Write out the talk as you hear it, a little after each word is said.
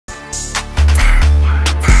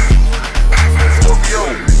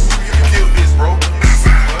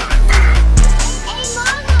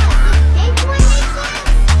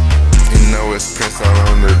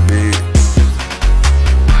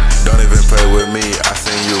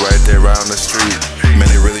the street. Man,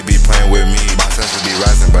 they really be playing with me. My senses be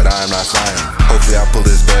rising, but I am not flying. Hopefully I pull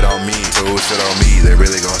this bet on me. So who shit on me, they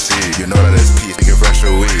really gon' see it. You know that it's peace, you get fresh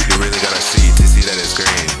or weed. You really gotta see to see that it's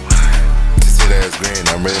green. To see that it's green,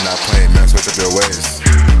 I'm really not playing, man, switch up your ways.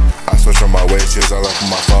 I switch from my ways, she was all up on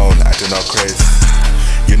my phone, acting all crazy.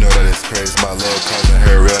 You know that it's crazy, my little cousin,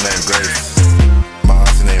 her real name Grace. My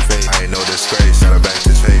auntie name Faith, I ain't no disgrace, got a back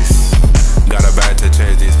to chase. Got a back to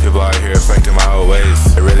chase, these people out here affecting my whole ways.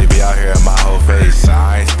 They really be out here in my whole face.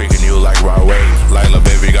 I ain't speaking to you like raw wave. Like lil'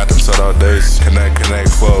 baby got them sold out days. Connect,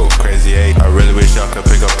 quote, crazy 8. I really wish y'all could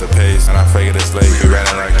pick up the pace. And I figured it's late, we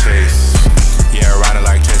riding like Chase. Yeah, riding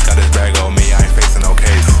like Chase, got this bag on me, I ain't facing no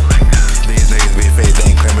case. These niggas be fake,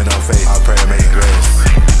 they ain't claiming no faith. I pray to make grace.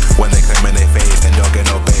 When they claiming they faith and don't get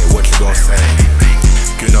no bait, what you gon' say?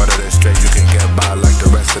 You know that it's straight, you can get by like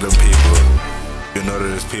the rest of them people. You know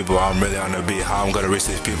that it's people, I'm really on the beat, how I'm gonna reach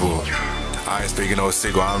these people. I ain't speaking no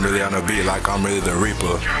sequel, I'm really on the beat like I'm really the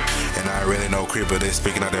reaper. And I ain't really no creeper, they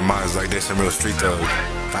speaking out their minds like they some real street thug.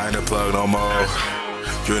 I ain't the plug no more,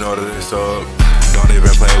 you know that it's up. Don't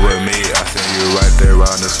even play with me, I seen you right there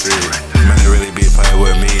on the street. Man, they really be playing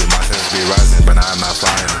with me, my senses be rising, but I'm not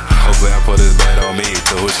flying. Hopefully I put this bet on me,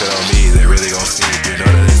 to who shit on me, they really gon' see. You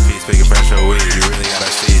know that it's peace, speaking fresh or weed. You really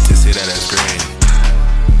gotta see to see that it's green.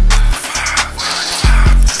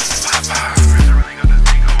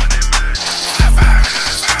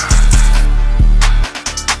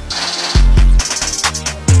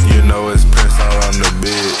 You know it's Prince all on the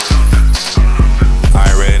beat. I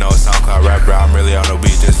ain't really no SoundCloud rapper, I'm really on the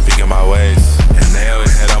beat, just speaking my ways. And they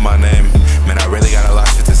always hit on my name, man, I really got a lot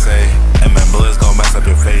shit to say. And man, bullets gon' mess up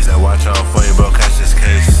your face, and watch out for you, bro, catch this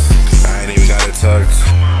case. I ain't even got it tucked,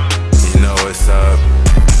 you know what's up.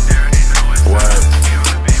 What?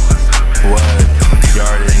 You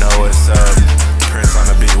already know what's up. Prince on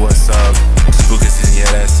the beat, what's up? Spooky season,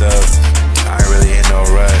 yeah, that's up. I ain't really in no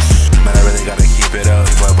rush, man, I really gotta keep it up.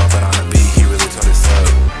 Boy, bumping on the beat, he really told us up.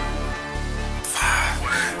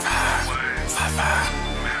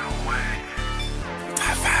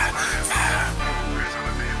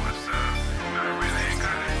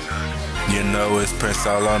 You know it's Prince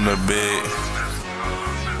all on the beat.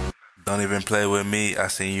 Don't even play with me, I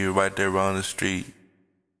seen you right there on the street.